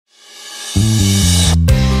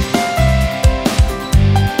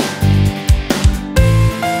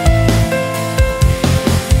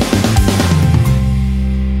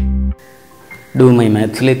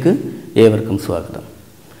DOMYMATHSിലേക്ക് ഏവർക്കും സ്വാഗതം.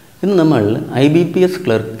 ഇന്ന് നമ്മൾ IBPS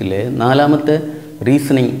ക്ലർക്കിലെ നാലാമത്തെ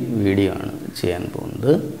റീസണിംഗ് വീഡിയോ ആണ് ചെയ്യാൻ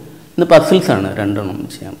പോകുന്നത്. ഇന്ന് പസിൽസ് ആണ് രണ്ടെണ്ണം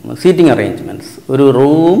ചെയ്യാം. സീറ്റിംഗ് അറേഞ്ച്മെൻറ്റ്സ്, ഒരു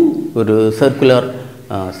റൂം, ഒരു സർക്കുലർ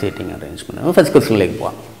സീറ്റിംഗ് അറേഞ്ച്മെൻറ്റ്. ഫസ്റ്റ് ക്വസ്റ്റ്യനിലേക്ക്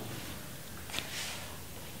പോകാം.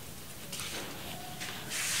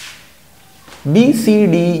 B, C,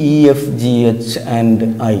 D, E, F, G, H and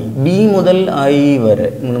I. B മുതൽ I വരെ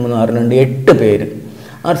 8 പേര്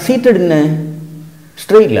are seated in a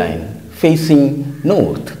straight line facing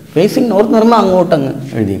north. Facing north എന്ന് പറയുമ്പോൾ അങ്ങോട്ട് അങ്ങ്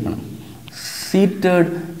എഴുതിയിരിക്കണം. Seated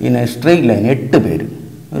in a straight line, 8 പേര്.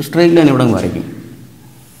 ഒരു സ്ട്രെയിറ്റ് ലൈൻ ഇവിടെ വരയ്ക്കും.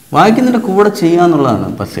 വായിക്കുന്നതിൻ്റെ കൂടെ ചെയ്യാന്നുള്ളതാണ്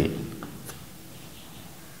പസിൽ.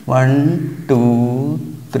 1, 2,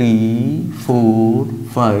 3, 4,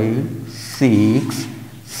 5, 6,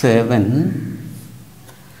 7,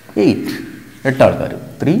 8. 8 ആൾക്കാർ.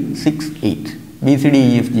 3, 6, 8. B, C, D,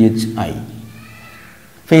 E, F, G, H, I.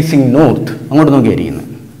 Facing north. അങ്ങോട്ട് നോക്കിയായിരിക്കുന്നത്.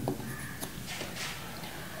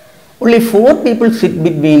 Only 4 people sit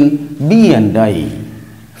between B and I.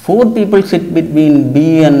 4 people sit between B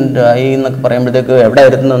and I എന്നൊക്കെ പറയുമ്പോഴത്തേക്ക് എവിടെ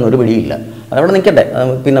വരുന്നതെന്ന് ഒരു പിടിയില്ല. അതവിടെ നിൽക്കട്ടെ,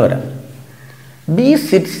 പിന്നെ വരാം. B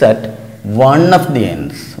sits at one of the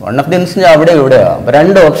ends. One of the ends അവിടെ എവിടെയാണ്? അപ്പോൾ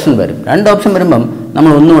 2 ഓപ്ഷൻ വരും. 2 ഓപ്ഷൻ വരുമ്പം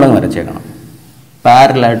നമ്മൾ ഒന്നുകൂടെ വരച്ചേക്കണം.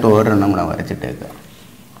 പാരലായിട്ട് ഒരെണ്ണം കൂടെ വരച്ചിട്ടേക്കുക.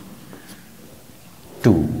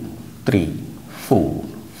 2, 3, 4,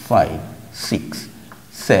 5, 6,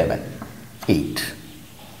 7, 8.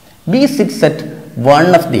 B sits at one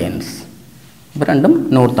of the ends. ഇപ്പോൾ രണ്ടും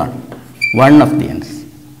നോർത്താണ്. One of the ends.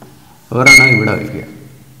 ഒരെണ്ണം ഇവിടെ വയ്ക്കുക,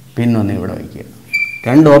 പിന്നൊന്ന് ഇവിടെ വയ്ക്കുക.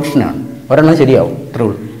 2 ഓപ്ഷനാണ്. ഒരെണ്ണം ശരിയാവും, ഇത്രേ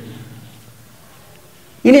ഉള്ളൂ.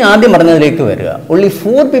 ഇനി ആദ്യം പറഞ്ഞതിലേക്ക് വരിക. only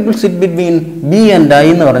 4 people sit between B and I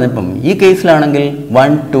എന്ന് പറഞ്ഞപ്പം ഈ കേസിലാണെങ്കിൽ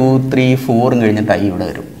 1, 2, 3, 4 കഴിഞ്ഞിട്ട് I ഇവിടെ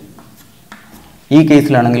വരും. ഈ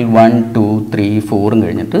കേസിലാണെങ്കിൽ 1, 2, 3, 4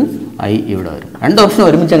 കഴിഞ്ഞിട്ട് I ഇവിടെ വരും. 2 ഓപ്ഷൻ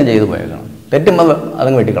ഒരുമിച്ച് അങ്ങ് ചെയ്ത് പോയേക്കണം. തെറ്റുമ്പോൾ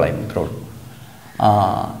അതങ്ങ് വെട്ടിക്കളയും, ഇത്രേ ഉള്ളൂ.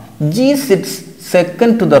 G sits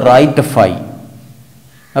second to the right of I.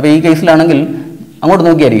 അപ്പോൾ ഈ കേസിലാണെങ്കിൽ അങ്ങോട്ട്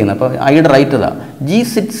നോക്കിയായിരിക്കുന്നത്. അപ്പോൾ ഐയുടെ റൈറ്റ് ഇതാ. G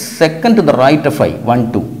sits second to the right of I. 1,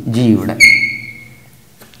 2. G ഇവിടെ.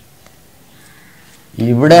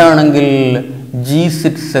 ഇവിടെയാണെങ്കിൽ G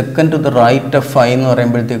sits second to the right of I എന്ന്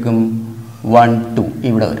പറയുമ്പോഴത്തേക്കും 1, 2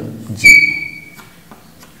 ഇവിടെ വരും. G.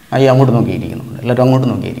 I അങ്ങോട്ട് നോക്കിയിരിക്കുന്നുണ്ട്. എല്ലാവരും അങ്ങോട്ട്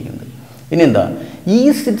നോക്കിയിരിക്കുന്നത്. ഇനി എന്താ? E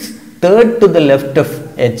sits third to the left of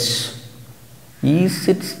H. E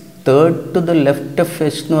sits third to the left of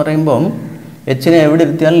H എന്ന് പറയുമ്പം എച്ചിനെ എവിടെ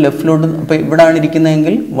ഇരുത്തിയാലും ലെഫ്റ്റിലോട്ട്. അപ്പോൾ ഇവിടാണ്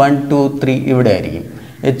ഇരിക്കുന്നതെങ്കിൽ 1, 2, 3 ഇവിടെ ആയിരിക്കും.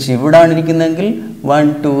 എച്ച് ഇവിടാണ് ഇരിക്കുന്നതെങ്കിൽ 1,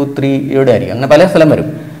 2, 3 ഇവിടെ ആയിരിക്കും. അങ്ങനെ പല സ്ഥലം വരും.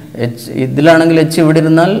 എച്ച് ഇതിലാണെങ്കിൽ എച്ച് ഇവിടെ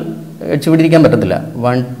ഇരുന്നാൽ എച്ച് ഇവിടെ ഇരിക്കാൻ പറ്റത്തില്ല.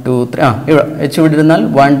 1, 2, 3 ഇവിടെ എച്ച് ഇവിടെ ഇരുന്നാൽ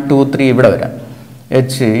 1, 2, 3 ഇവിടെ വരാം.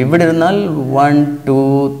 എച്ച് ഇവിടെ ഇരുന്നാൽ 1, 2,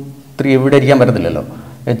 3 ഇവിടെ ഇരിക്കാൻ പറ്റത്തില്ലല്ലോ.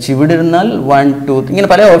 എച്ച് ഇവിടെ ഇരുന്നാൽ 1, 2, 3 ഇങ്ങനെ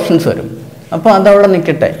പല ഓപ്ഷൻസ് വരും. അപ്പോൾ അതവിടെ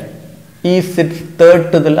നിൽക്കട്ടെ. ഈ സിറ്റ്സ് തേർഡ്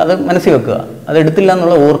ടു ദ, അത് മനസ്സിൽ വെക്കുക, അത് എടുത്തില്ല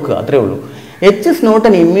എന്നുള്ള ഓർക്കുക, അത്രേ ഉള്ളൂ. H is not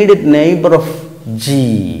an immediate neighbour of G.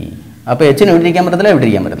 അപ്പോൾ എച്ചിന് ഇവിടെ ഇരിക്കാൻ പറ്റത്തില്ല, ഇവിടെ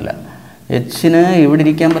ഇരിക്കാൻ പറ്റത്തില്ല. എച്ചിന് ഇവിടെ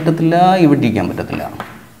ഇരിക്കാൻ പറ്റത്തില്ല, ഇവിടെ ഇരിക്കാൻ പറ്റത്തില്ല.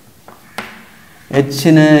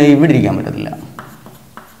 എച്ചിന് ഇവിടെ ഇരിക്കാൻ പറ്റത്തില്ല.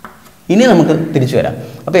 ഇനി നമുക്ക് തിരിച്ചു വരാം.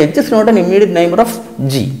 അപ്പോൾ H is not an immediate neighbour of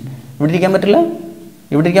G. ഇവിടെ ഇരിക്കാൻ പറ്റില്ല,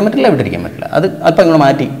 ഇവിടെ ഇരിക്കാൻ പറ്റില്ല, ഇവിടെ ഇരിക്കാൻ പറ്റില്ല. അത് അല്പം ഇങ്ങോട്ട്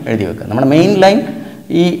മാറ്റി എഴുതി വെക്കുക. നമ്മുടെ മെയിൻ ലൈൻ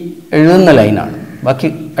ഈ എഴുതുന്ന ലൈനാണ്. ബാക്കി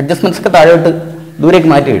അഡ്ജസ്റ്റ്മെൻറ്റ്സ് ഒക്കെ താഴോട്ട് ദൂരേക്ക്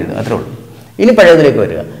മാറ്റി എഴുതുക, അത്രേ ഉള്ളൂ. ഇനി പഴയതിലേക്ക്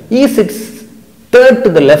വരിക. ഈ sits third to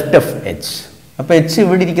the left of H. അപ്പോൾ എച്ച്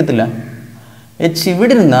ഇവിടെ ഇരിക്കത്തില്ല. എച്ച്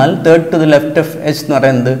ഇവിടെ ഇരുന്നാൽ third to the left of H എന്ന്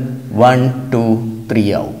പറയുന്നത് 1, 2, 3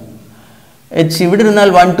 ആവും. എച്ച് ഇവിടെ ഇരുന്നാൽ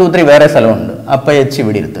 1, 2, 3 വേറെ സ്ഥലമുണ്ട്. അപ്പോൾ എച്ച്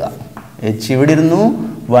ഇവിടെ ഇരുത്തുക. എച്ച് ഇവിടെ ഇരുന്നു,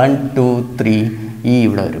 1, 2, 3 ഈ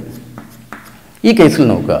ഇവിടെ വരും. ഈ കേസിൽ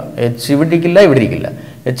നോക്കുക. എച്ച് ഇവിടെ ഇരിക്കില്ല, ഇവിടെ ഇരിക്കില്ല.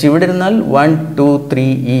 എച്ച് ഇവിടെ ഇരുന്നാൽ 1, 2,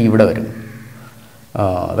 3 ഈ ഇവിടെ വരും.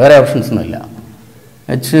 വേറെ ഓപ്ഷൻസ് ഒന്നുമില്ല.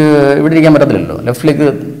 എച്ച് ഇവിടെ ഇരിക്കാൻ പറ്റത്തില്ലല്ലോ. ലെഫ്റ്റിലേക്ക്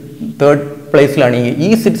തേർഡ് പ്ലേസിലാണ് ഈ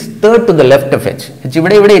sits third to the left of H. H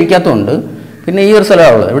ഇവിടെ ഇരിക്കാത്തതുകൊണ്ട് പിന്നെ ഈ ഒരു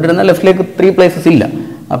സ്ഥലമാണുള്ളത്. ഇവിടെ ഇരുന്നാൽ ലെഫ്റ്റിലേക്ക് 3 പ്ലേസസ് ഇല്ല.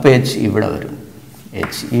 അപ്പോൾ എച്ച് ഇവിടെ വരും.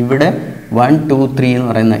 എച്ച് ഇവിടെ 1, 2, 3 എന്ന്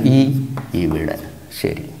പറയുന്ന ഈ ഇവിടെ.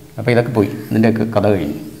 ശരി. അപ്പോൾ ഇതൊക്കെ പോയി. ഇതിൻ്റെയൊക്കെ കഥ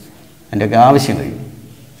കഴിഞ്ഞു, അതിൻ്റെയൊക്കെ ആവശ്യം കഴിഞ്ഞു.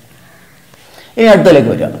 ഇനി അടുത്തതിലേക്ക്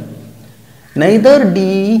വരിക. നെയ്തർ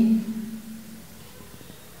ഡി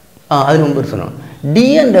അതിന് മുമ്പ് ഒരു സ്ഥലമാണ്. D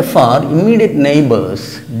and F are immediate neighbors.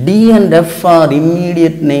 D and F are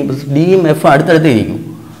immediate neighbors. D യും F അടുത്തടുത്ത് ഇരിക്കും.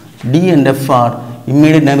 D and F are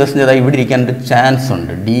immediate neighbors. ഇവിടെ ഇരിക്കാൻ ഒരു ചാൻസ്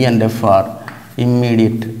ഉണ്ട്. D and F are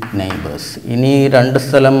immediate neighbors. ഇനി 2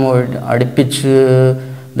 സ്ഥലം അടുപ്പിച്ച്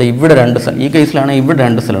ഇവിടെ 2 സ്ഥലം. ഈ കേസിലാണെങ്കിൽ ഇവിടെ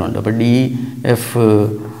 2 സ്ഥലമുണ്ട്. അപ്പോൾ D, F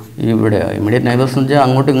ഇവിടെ ഇമ്മീഡിയറ്റ് നൈബേഴ്സ് എന്ന് വെച്ചാൽ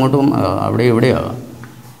അങ്ങോട്ടും ഇങ്ങോട്ടും അവിടെ ഇവിടെയാകാം.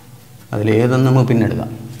 അതിലേതൊന്നും നമുക്ക് പിന്നെ എടുക്കാം.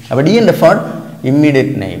 അപ്പോൾ D and F are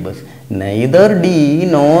immediate neighbors. Neither D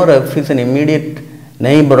nor F is an immediate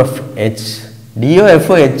neighbor of H. D O F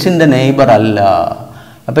O H in the neighbor അല്ല.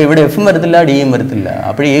 അപ്പോൾ ഇവിടെ എഫും വരത്തില്ല ഡിയും വരത്തില്ല.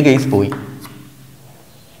 അപ്പോൾ ഈ കേസ് പോയി,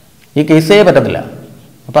 ഈ കേസേ പറ്റത്തില്ല.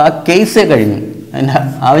 അപ്പോൾ ആ കേസേ കഴിഞ്ഞു, അതിൻ്റെ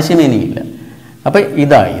ആവശ്യമേ ഇനിയില്ല. അപ്പോൾ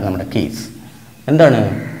ഇതായി നമ്മുടെ കേസ്. എന്താണ്?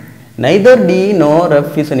 neither D nor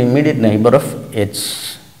F is an immediate neighbor of H.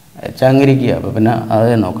 H അങ്ങിരിക്കുക, അപ്പോൾ പിന്നെ അത്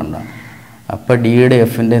നോക്കണ്ട. അപ്പോൾ ഡിയുടെ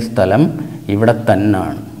എഫിൻ്റെ സ്ഥലം ഇവിടെ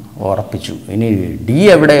തന്നെയാണ്, ഉറപ്പിച്ചു. ഇനി ഡി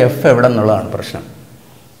എവിടെ എഫ് എവിടെ എന്നുള്ളതാണ് പ്രശ്നം.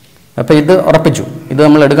 അപ്പോൾ ഇത് ഉറപ്പിച്ചു, ഇത്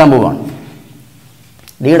നമ്മൾ എടുക്കാൻ പോവുകയാണ്.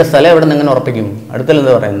 ഡിയുടെ സ്ഥലം എവിടെ നിന്ന് എങ്ങനെ ഉറപ്പിക്കും? അടുത്തൽ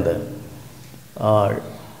എന്താ പറയുന്നത്?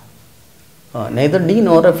 neither D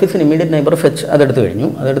nor F is an immediate neighbor of H. അതെടുത്ത് കഴിഞ്ഞു.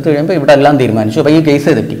 അതെടുത്ത് കഴിയുമ്പോൾ ഇവിടെ എല്ലാം തീരുമാനിച്ചു. അപ്പോൾ ഈ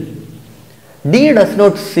കേസ് തെറ്റി. D does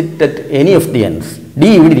not sit at any of the ends. D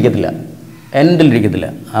ഇവിടെ ഇരിക്കത്തില്ല, എൻഡിൽ ഇരിക്കത്തില്ല.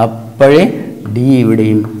 അപ്പോഴേ ഡി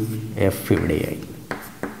ഇവിടെയും എഫ് ഇവിടെയായി.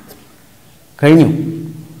 കഴിഞ്ഞു.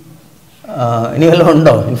 ഇനി വല്ലതും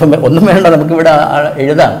ഉണ്ടോ? ഒന്നും വേണ്ട, നമുക്കിവിടെ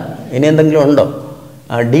എഴുതാം. ഇനി എന്തെങ്കിലും ഉണ്ടോ?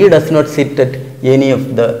 D does not sit at any of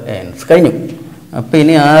the ends. കഴിഞ്ഞു. അപ്പോൾ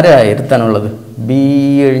ഇനി ആരാ ഇരുത്താനുള്ളത്? ബി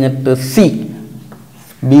കഴിഞ്ഞിട്ട് C.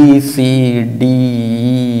 B C D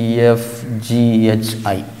F G H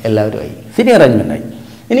I എല്ലാവരും ആയി. സിറ്റി അറേഞ്ച്മെൻ്റ് ആയി.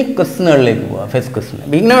 ഇനി ക്വസ്റ്റനുകളിലേക്ക് പോവാം. ഫസ്റ്റ് ക്വസ്റ്റൻ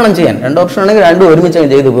ഇങ്ങനെ വേണം ചെയ്യാൻ. രണ്ട് ഓപ്ഷൻ ആണെങ്കിൽ രണ്ടും ഒരുമിച്ച്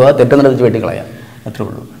ചെയ്ത് പോവുക, തെറ്റുന്നത് വെച്ച് വെട്ടിക്കളയാം, അത്രേ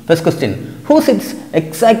ഉള്ളൂ. First question, who sits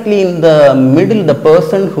exactly in the middle? The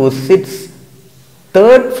person who sits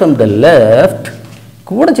third from the left.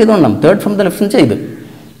 കൂടെ ചെയ്തോണം, തേർഡ് ഫ്രം ദ ലെഫ്റ്റ് ചെയ്ത്,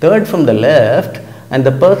 third from the left and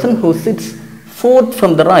the person who sits fourth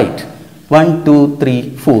from the right. 1 2 3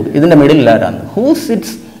 4 ഇതിൻ്റെ middle ആരാണ്? Who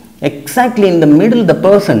sits exactly in the middle? The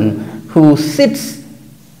person who sits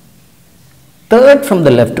third from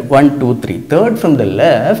the left. 1 2 3 third from the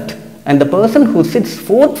left and the person who sits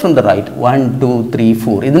fourth from the right. 1 2 3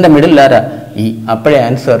 4 ഇതിൻ്റെ middle ആരാ? ഈ. അപ്പോഴേ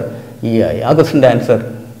answer ഈ ആയി. ആ ക്വസ്റ്റിൻ്റെ answer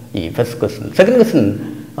ഈ. First question. Second question,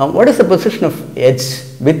 what is the position of H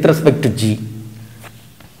with respect to G?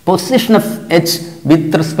 Position of H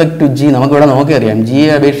with respect to G നമുക്കിവിടെ നോക്കിയറിയാം. ജിയെ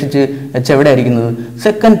അപേക്ഷിച്ച് എച്ച് എവിടെ ആയിരിക്കുന്നത്?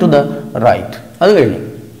 Second to the right. അത് കഴിഞ്ഞു.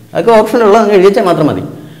 അതൊക്കെ ഓപ്ഷനുള്ള അങ്ങ് എഴുതിച്ചാൽ മാത്രം മതി.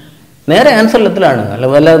 നേരെ ആൻസറിലെത്തിലാണ്, അല്ല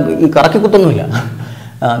വല്ല ഈ കറക്കി കുത്തൊന്നുമില്ല.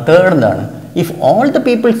 തേർഡ് എന്താണ്? If all the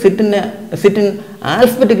people sit in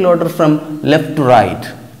alphabetical order from left to right.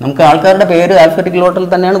 നമുക്ക് ആൾക്കാരുടെ പേര് ആൽഫബറ്റിക്കൽ ഓർഡറിൽ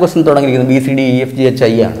തന്നെയാണ് ക്വസ്റ്റ്യൻ തുടങ്ങിയിരിക്കുന്നത്. B C D E F G H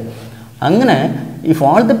I ആണ്. അങ്ങനെ if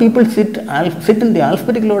all the people sit in the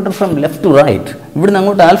alphabetical order from left to right, ഇവിടുന്ന്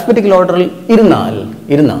അങ്ങോട്ട് ആൽഫബറ്റിക്കൽ ഓർഡറിൽ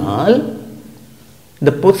ഇരുന്നാൽ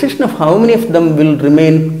the position of how many of them will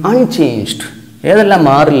remain unchanged. ഏതെല്ലാം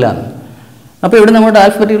മാറില്ല. അപ്പോൾ ഇവിടെ നമ്മുടെ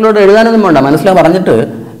ആൽഫബറ്റിക്കലോട് എഴുതാനൊന്നും വേണ്ട, മനസ്സിലാ പറഞ്ഞിട്ട്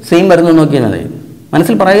സെയിം വരുന്നത് നോക്കിയാൽ മതി.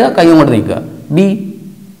 മനസ്സിൽ പറയുക, കൈ അങ്ങോട്ട് നീക്കുക. ബി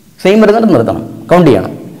സെയിം വരുന്നിട്ട് നിർത്തണം, കൗണ്ട്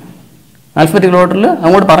ചെയ്യണം. ആൽഫബറ്റിക്കൽ ഓർഡറിൽ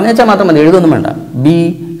അങ്ങോട്ട് പറഞ്ഞേച്ചാൽ മാത്രം മതി, എഴുതൊന്നും വേണ്ട. B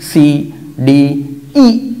C D E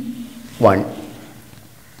 1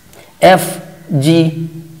 F G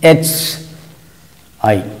H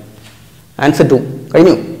I. Answer 2.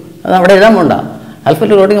 കഴിഞ്ഞു. അത് അവിടെ എഴുതാൻ പോണ്ട.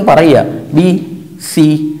 ആൽഫബറ്റിക്കൽ ഓർഡർ പറയുക. B C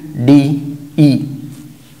D E.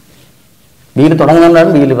 ബിയിൽ തുടങ്ങുന്നതാണ്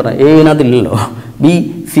ബിയിൽ പറയാം. ഇതിനകത്തില്ലല്ലോ. ബി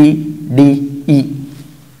സി ഡി ഇ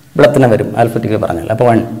ഇവിടെ തന്നെ വരും ആൽഫബറ്റിക്കൽ പറഞ്ഞാൽ. അപ്പോൾ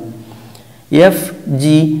 1 എഫ്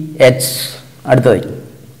ജി എച്ച് അടുത്തതായി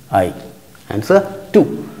ഐ. ആൻസർ 2.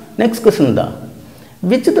 നെക്സ്റ്റ് ക്വസ്റ്റൻ എന്താ?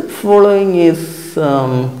 Which the following is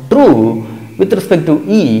true with respect to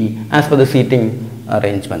E as per the seating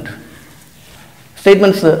arrangement.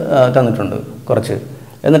 Statements തന്നിട്ടുണ്ട് കുറച്ച്.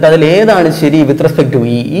 എന്നിട്ട് അതിൽ ഏതാണ് ശരി വിത്ത് റെസ്പെക്ട് ടു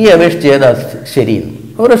ഇ അപേക്ഷിച്ച് ഏതാ ശരി?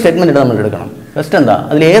 ഓരോ സ്റ്റേറ്റ്മെൻറ്റ് നമ്മൾ എടുക്കണം. ഫസ്റ്റ് എന്താ?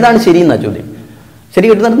 അതിൽ ഏതാണ് ശരി എന്നാണ് ചോദ്യം. ശരി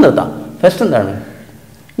കിട്ടുന്നിടത്ത് നിർത്താം. ഫസ്റ്റ് എന്താണ്?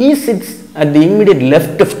 E sits at the immediate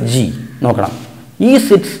left of G. നോക്കണം. E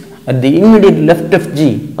sits at the immediate left of G.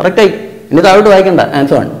 കറക്റ്റായി. ഇനി താഴോട്ട് വായിക്കണ്ട.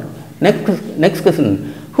 Answer 1. Next question,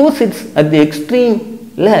 who sits at the extreme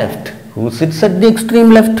left? Who sits at the extreme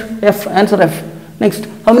left? F. Answer F. Next,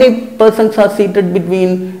 how many persons are seated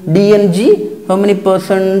between D and G? How many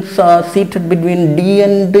persons are seated between D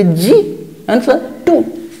and G? Answer 2.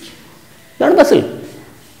 ഇതാണ് puzzle.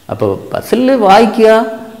 അപ്പോൾ puzzle വായിക്കുക,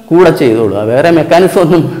 കൂടെ ചെയ്തോളൂ. വേറെ mechanism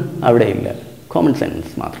ഒന്നും അവിടെ ഇല്ല, common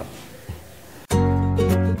sense മാത്രം.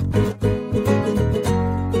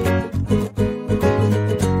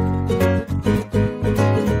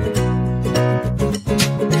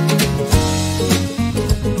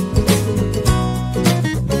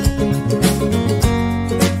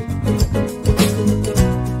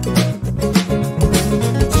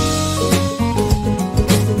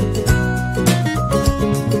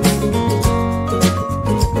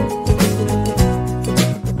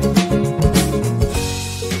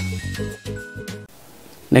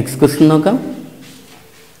 Next question നോക്കാം.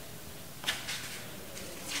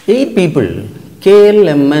 8 people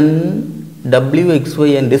KLMN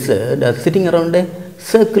WXY and Z are sitting around a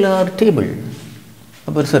circular table.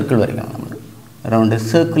 അപ്പോൾ ഒരു സർക്കിൾ വരയ്ക്കണം നമ്മൾ. Around A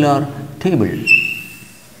circular table.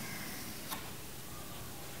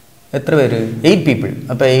 എത്ര പേര്? 8 people.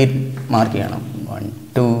 അപ്പോൾ 8 മാർക്ക് ചെയ്യണം. 1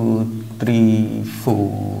 2 3 4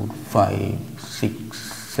 5 6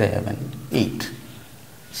 7 8.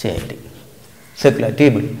 ശരി. Circular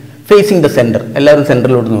table. Phasing the centre. എല്ലാവരും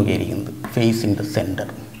സെൻറ്ററിലോട്ട് നോക്കിയിരിക്കുന്നത്. Phasing the centre.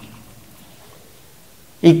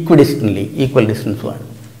 Equidistantly, equal distance 1.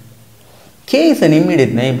 K is an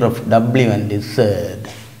immediate neighbor of W and Z.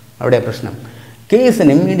 അവിടെ പ്രശ്നം. K is an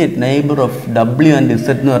immediate neighbor of W and Z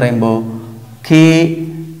എന്ന് പറയുമ്പോൾ K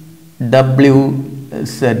W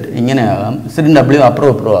Z ഇങ്ങനെ ആകാം. Z W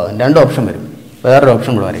അപ്പുറം ഇപ്പുറം ആകാം. രണ്ട് ഓപ്ഷൻ വരും. വേറൊരു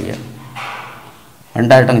ഓപ്ഷൻ കൂടെ വരയ്ക്കുക.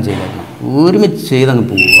 രണ്ടായിട്ടങ്ങ് ചെയ്തേക്കണം. ഒരുമിച്ച് ചെയ്തങ്ങ്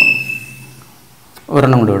പോവുക.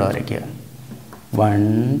 ഒരെണ്ണം കൂടി ഇവിടെ വരയ്ക്കുക. 1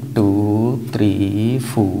 2 3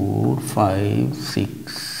 4 5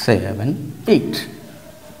 6 7 8.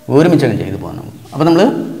 ഒരുമിച്ചങ്ങ് ചെയ്ത് പോകാം നമുക്ക്. അപ്പോൾ നമ്മൾ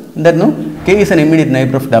എന്തായിരുന്നു? K is an immediate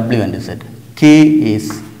neighbor of W and Z. K is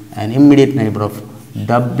an immediate neighbor of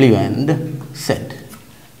W and Z.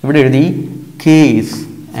 ഇവിടെ എഴുതി K is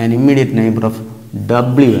an immediate neighbor of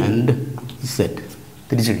W and Z.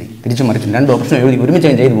 തിരിച്ചു മറിച്ചു രണ്ട് ഓപ്ഷൻ എഴുതി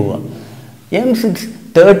ഒരുമിച്ചങ്ങ് ചെയ്ത് പോവുക. M sits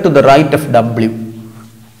third to the right of W.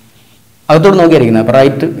 അകത്തോട് നോക്കിയായിരിക്കുന്നത്. അപ്പോൾ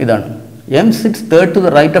right ഇതാണ്. M sits third to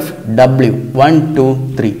the right of W. 1 2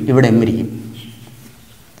 3. ഇവിടെ M ഇരിക്കും.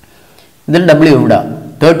 ഇതിൽ W ഇവിടെ.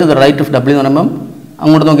 Third to the right of W എന്ന് പറയുമ്പം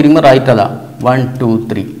അങ്ങോട്ട് നോക്കിയിരിക്കുമ്പോൾ റൈറ്റ് അതാ. 1 2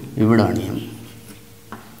 3. ഇവിടാണ് M.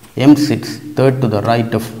 M sits third to the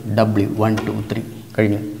right of W. 1 2 3.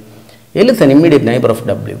 കഴിഞ്ഞു. L is an immediate neighbor of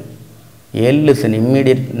W. L is an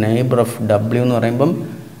immediate neighbor of W എന്ന് പറയുമ്പം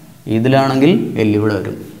ഇതിലാണെങ്കിൽ L ഇവിടെ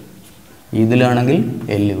വരും. ഇതിലാണെങ്കിൽ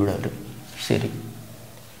L ഇവിടെ വരും. ശരി.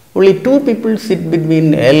 only 2 people sit between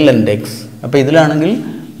L and X. അപ്പോൾ ഇതിലാണെങ്കിൽ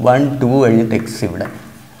 1 2 കഴിഞ്ഞിട്ട് X ഇവിടെ.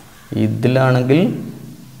 ഇതിലാണെങ്കിൽ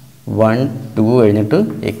 1 2 കഴിഞ്ഞിട്ട്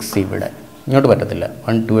X ഇവിടെ. ഇങ്ങോട്ട് പറ്റത്തില്ല.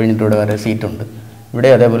 1 2 കഴിഞ്ഞിട്ട് ഇവിടെ വേറെ സീറ്റുണ്ട്. ഇവിടെ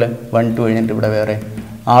അതേപോലെ 1 2 കഴിഞ്ഞിട്ട് ഇവിടെ വേറെ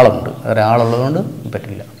ആളുണ്ട്. വേറെ ആളുള്ളതുകൊണ്ട്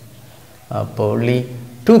പറ്റില്ല. അപ്പോൾ only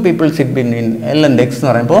 2 people sit between L and X എന്ന്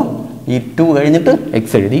പറയുമ്പോൾ ഈ 2 കഴിഞ്ഞിട്ട് X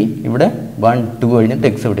എഴുതി. ഇവിടെ 1 2 കഴിഞ്ഞിട്ട്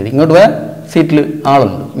X എഴുതി. ഇങ്ങോട്ട് പോയാൽ സീറ്റിൽ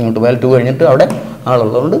ആളുണ്ട്. ഇങ്ങോട്ട് പോയാൽ 2 കഴിഞ്ഞിട്ട് അവിടെ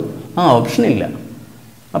ആളുള്ളതുകൊണ്ട് ആ ഓപ്ഷൻ ഇല്ല.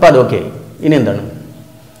 അപ്പോൾ അതൊക്കെ. ഇനി എന്താണ്?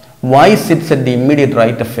 Y sits at the immediate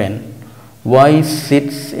right of N. Y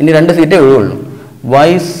sits, ഇനി രണ്ട് സീറ്റേ ഒഴിവുള്ളൂ.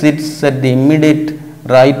 Y sits at the immediate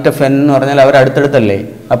right of N എന്ന് പറഞ്ഞാൽ അവർ അടുത്തടുത്തല്ലേ.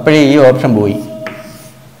 അപ്പോഴേ ഈ ഓപ്ഷൻ പോയി.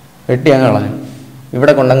 വെട്ടി അങ്ങ് കളഞ്ഞു.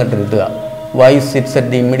 ഇവിടെ കൊണ്ടങ്ങിട്ട് കിട്ടുക. Y sits at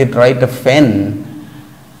the immediate right of N.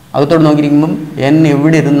 അകത്തോട്ട് നോക്കിയിരിക്കുമ്പം N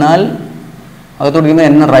എവിടെ ഇരുന്നാൽ അകത്തോട്ട് ഇരിക്കുമ്പോൾ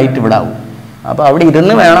N റൈറ്റ് ഇവിടെ ആവും. അപ്പോൾ അവിടെ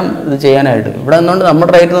ഇരുന്ന് വേണം ഇത് ചെയ്യാനായിട്ട്. ഇവിടെ നിന്നുകൊണ്ട്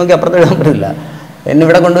നമ്മുടെ റൈറ്റ് നോക്കി അപ്പുറത്ത് എഴുതാൻ പറ്റില്ല. എന്നെ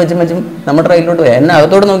ഇവിടെ കൊണ്ടുവച്ചും നമ്മുടെ റൈറ്റിലോട്ട് പോയി. എന്നെ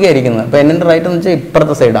അകത്തോട്ട് നോക്കിയായിരിക്കുന്നത്. അപ്പോൾ എന്നിൻ്റെ റൈറ്റ് എന്ന് വെച്ചാൽ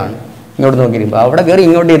ഇപ്പുറത്തെ സൈഡാണ്. ഇങ്ങോട്ട് നോക്കിയിരിക്കുമ്പോൾ അവിടെ കയറി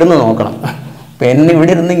ഇങ്ങോട്ട് ഇരുന്ന് നോക്കണം. അപ്പോൾ എന്നെ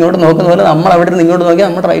ഇവിടെ ഇരുന്ന് ഇങ്ങോട്ട് നോക്കുന്ന പോലെ നമ്മൾ അവിടെ ഇരുന്ന് ഇങ്ങോട്ട് നോക്കിയാൽ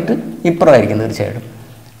നമ്മുടെ റൈറ്റ് ഇപ്പുറമായിരിക്കും തീർച്ചയായിട്ടും.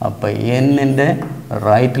 അപ്പോൾ എന്നിൻ്റെ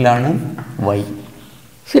റൈറ്റിലാണ് Y.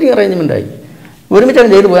 ശരി, അറേഞ്ച്മെൻ്റായി. ഒരുമിച്ചാണ്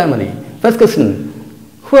ചെയ്ത് പോയാൽ മതി. First question,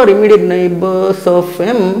 who are immediate neighbours of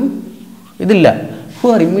M? ഇതില്ല. Who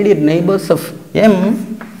are immediate neighbors of M?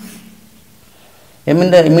 M in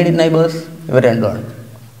the immediate neighbors ഇവർ രണ്ടുമാണ്.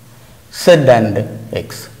 Z and X.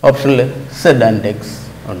 ഓപ്ഷനിൽ Z and X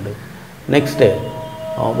ഉണ്ട്. Next,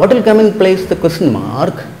 what will come in place the question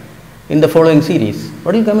mark in the following series?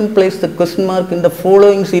 What will come in place the question mark in the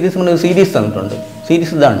following series? നമ്മൾ series തന്നിട്ടുണ്ട്.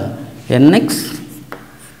 Series ഇതാണ്.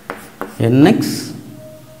 NX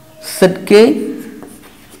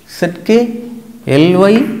ZK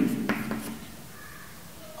LY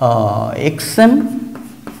XM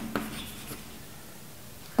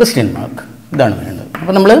question mark. ഇതാണ് വേണ്ടത്.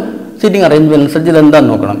 അപ്പോൾ നമ്മൾ seating arrangement അനുസരിച്ച്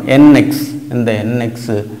ഇതെന്താണെന്ന് നോക്കണം. NX എന്താ?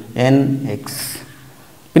 NX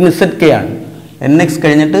പിന്നെ ZK ആണ്. NX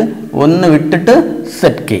കഴിഞ്ഞിട്ട് ഒന്ന് വിട്ടിട്ട്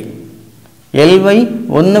ZK. LY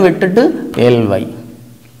ഒന്ന് വിട്ടിട്ട് LY.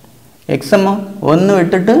 XM ഒന്ന്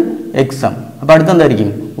വിട്ടിട്ട് XM. അപ്പോൾ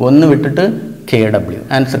അടുത്തെന്തായിരിക്കും? ഒന്ന് വിട്ടിട്ട് KW.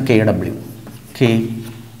 Answer KW.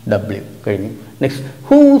 കഴിഞ്ഞു. Next,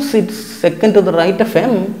 who sits second to the right of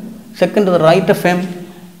M? Second to the right of M.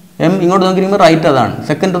 M ഇങ്ങോട്ട് നോക്കിയിരിക്കുമ്പോൾ റൈറ്റ് അതാണ്.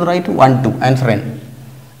 Second to the right 1 2. Answer N.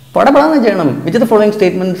 പടപടാന്ന് ചെയ്യണം. Which of the following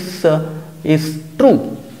statements is true?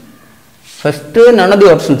 First none of the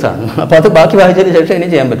options ആണ്. അപ്പോൾ അത് ബാക്കി വായിച്ചതിന് ശേഷം ഇനി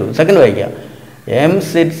ചെയ്യാൻ പറ്റൂ. സെക്കൻഡ് വായിക്കുക. M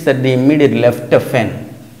sits at the immediate left of N.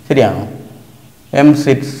 ശരിയാണോ? M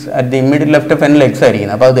sits at the immediate left of N X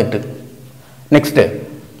ആയിരിക്കുന്നത്. അപ്പോൾ അത് തെറ്റ്. നെക്സ്റ്റ്,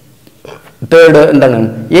 തേർഡ് എന്താണ്?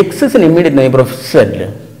 X is an immediate neighbor of Z.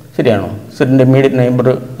 ശരിയാണോ? Z ൻ്റെ ഇമ്മീഡിയറ്റ് നെയ്ബർ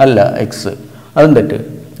അല്ല X. അതും തെറ്റ്.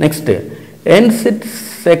 Next, N sits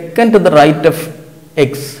second to the right of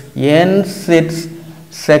x. n sits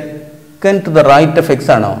second to the right of x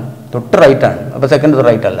ആണോ? തൊട്ട് റൈറ്റ് ആണ്. അപ്പോൾ സെക്കൻഡ് ടു ദ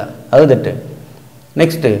റൈറ്റ് അല്ല, അത് തെറ്റ്.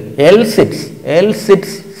 Next L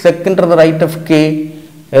sits second to the right of k.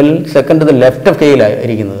 L second to the left of k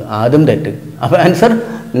ഇരിക്കുന്നത്, അതും തെറ്റ്. അപ്പോൾ answer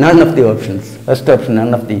none of the options. First option,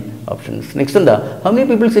 none of the options. Next എന്താ? How many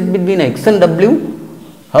people sit between x and w?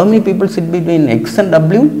 How many people sit between x and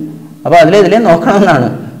w? അപ്പോൾ ഇതിലെ നോക്കണമെന്നാണ്.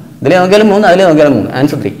 ഇതിലെ നോക്കിയാലും 3, അതിലെ നോക്കിയാലും 3.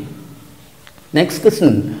 Answer 3. Next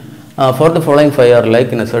question. For the following 5 are like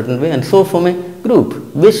in a certain way and so form a group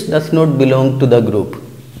which does not belong to the group.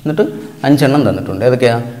 എന്നിട്ട് 5 എണ്ണം തന്നിട്ടുണ്ട്.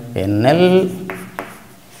 ഏതൊക്കെയാ? NL,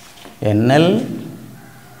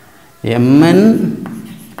 MN,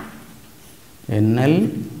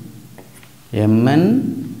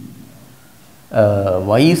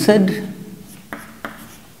 YZ,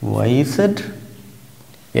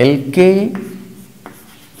 LK,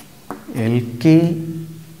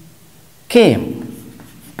 KM.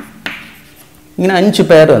 ഇങ്ങനെ 5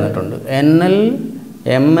 പേര് തന്നിട്ടുണ്ട്. NL,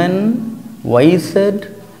 MN, YZ,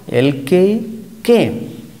 LK, KM.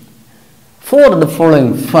 For the following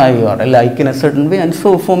 5 are like in a certain way and so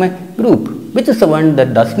form a group which is the one that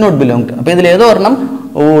does not belong to. അപ്പോൾ ഇതിൽ ഏതോ ഒരെണ്ണം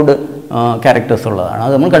odd characters ഉള്ളതാണ്,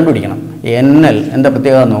 അത് നമ്മൾ കണ്ടുപിടിക്കണം. NL എന്താ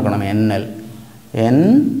പ്രത്യേകത നോക്കണം. NL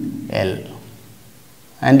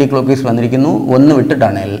ആൻറ്റി ക്ലോക്ക് വൈസ് വന്നിരിക്കുന്നു, 1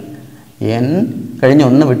 വിട്ടിട്ടാണ് L. N കഴിഞ്ഞ്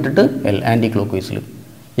 1 വിട്ടിട്ട് L ആൻറ്റി ക്ലോക്ക് വൈസിൽ.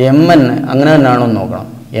 MN അങ്ങനെ തന്നെയാണോ എന്ന് നോക്കണം.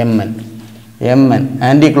 MN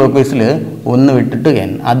ആൻറ്റി ക്ലോക്ക് വൈസിൽ 1 വിട്ടിട്ട്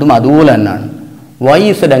N, അതും അതുപോലെ തന്നെയാണ്.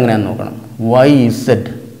 YZ എങ്ങനെയാണെന്ന് നോക്കണം. YZ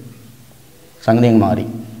സംഗതി അങ്ങ് മാറി,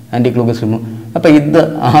 ആൻറ്റി ക്ലോക്ക് വൈസിൽ. അപ്പോൾ ഇത്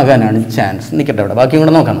ആകാനാണ് ചാൻസ്. നിൽക്കട്ടെ അവിടെ, ബാക്കി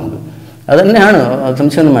കൂടെ നോക്കാം നമുക്ക്. അത് തന്നെയാണ്,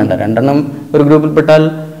 സംശയമൊന്നും വേണ്ട. 2 എണ്ണം ഒരു ഗ്രൂപ്പിൽ പെട്ടാൽ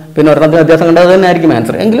പിന്നെ ഒരെണ്ണത്തിന് വ്യത്യാസം കണ്ടാൽ അത് തന്നെ ആയിരിക്കും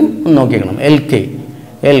ആൻസർ. എങ്കിലും ഒന്ന് നോക്കിയേക്കണം.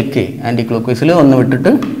 LK ആൻറ്റി ക്ലോക്ക് വൈസിൽ 1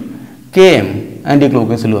 വിട്ടിട്ട്, KM ആൻറ്റി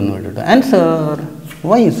ക്ലോക്ക് വൈസിൽ 1 വിട്ടിട്ട്. Answer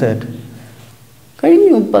YZ.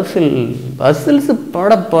 കഴിഞ്ഞു. പസിൽസ്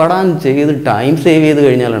പടാൻ ചെയ്ത് ടൈം സേവ് ചെയ്ത്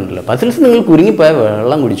കഴിഞ്ഞാലുണ്ടല്ലോ, പസിൽസ് നിങ്ങൾ കുരുങ്ങിപ്പോയാൽ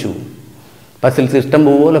വെള്ളം കുടിച്ചു. പസിൽസ് ഇഷ്ടം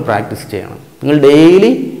പോലെ പ്രാക്ടീസ് ചെയ്യണം. നിങ്ങൾ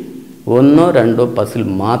ഡെയിലി 1 or 2 പസിൽ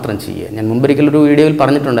മാത്രം ചെയ്യുക. ഞാൻ മുമ്പൊരിക്കലൊരു വീഡിയോയിൽ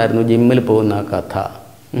പറഞ്ഞിട്ടുണ്ടായിരുന്നു ജിമ്മിൽ പോകുന്ന കഥ.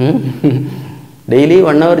 ഡെയിലി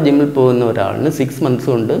 1 hour ജിമ്മിൽ പോകുന്ന ഒരാളിന് 6 months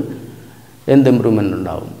കൊണ്ട് എന്ത് ഇമ്പ്രൂവ്മെൻ്റ്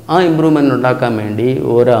ഉണ്ടാവും? ആ ഇമ്പ്രൂവ്മെൻ്റ് ഉണ്ടാക്കാൻ വേണ്ടി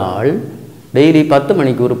ഒരാൾ ഡെയിലി 10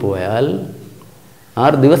 മണിക്കൂർ പോയാൽ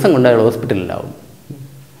 6 ദിവസം കൊണ്ട് അയാൾ ഹോസ്പിറ്റലിലാവും.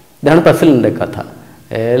 ഇതാണ് പസിലിൻ്റെ കഥ.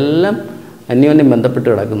 എല്ലാം അന്യോന്യം ബന്ധപ്പെട്ട്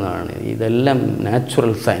കിടക്കുന്നതാണ്. ഇതെല്ലാം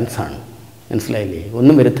നാച്ചുറൽ സയൻസാണ്. മനസ്സിലായില്ലേ?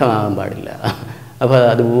 ഒന്നും വിരുദ്ധമാകാൻ പാടില്ല. അപ്പോൾ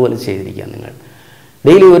അതുപോലെ ചെയ്തിരിക്കുക നിങ്ങൾ.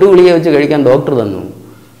 ഡെയിലി ഒരു ഗുളിക വെച്ച് കഴിക്കാൻ ഡോക്ടർ തന്നു.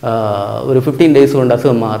 ഒരു 15 days കൊണ്ട്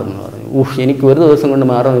അസുഖം മാറുമെന്ന് പറഞ്ഞു. എനിക്ക് ഒരു ദിവസം കൊണ്ട്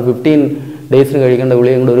മാറും. 15 days കഴിക്കേണ്ട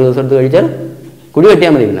ഗുളിക കൊണ്ട് ഒരു ദിവസം എടുത്ത് കഴിച്ചാൽ കുടി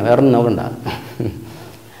കെട്ടിയാൽ മതി, പിന്നെ വേറെ ഒന്നും നോക്കണ്ട.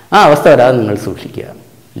 ആ അവസ്ഥ വരാതെ നിങ്ങൾ സൂക്ഷിക്കുക.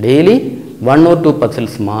 ഡെയിലി 1 or 2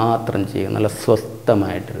 പസിൽസ് മാത്രം ചെയ്യുക. നല്ല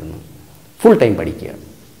സ്വസ്ഥമായിട്ടിരുന്നു ഫുൾ ടൈം പഠിക്കുക.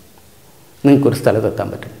 നിങ്ങൾക്കൊരു സ്ഥലത്ത് എത്താൻ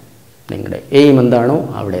പറ്റും. നിങ്ങളുടെ എയിം എന്താണോ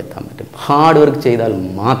അവിടെ എത്താൻ പറ്റും. ഹാർഡ് വർക്ക് ചെയ്താൽ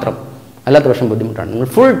മാത്രം, അല്ലാത്ത പക്ഷം ബുദ്ധിമുട്ടാണ്. നിങ്ങൾ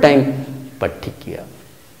ഫുൾ ടൈം പഠിക്കുക,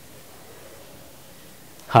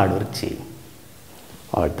 ഹാർഡ് വർക്ക് ചെയ്യും.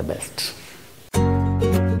 All the best.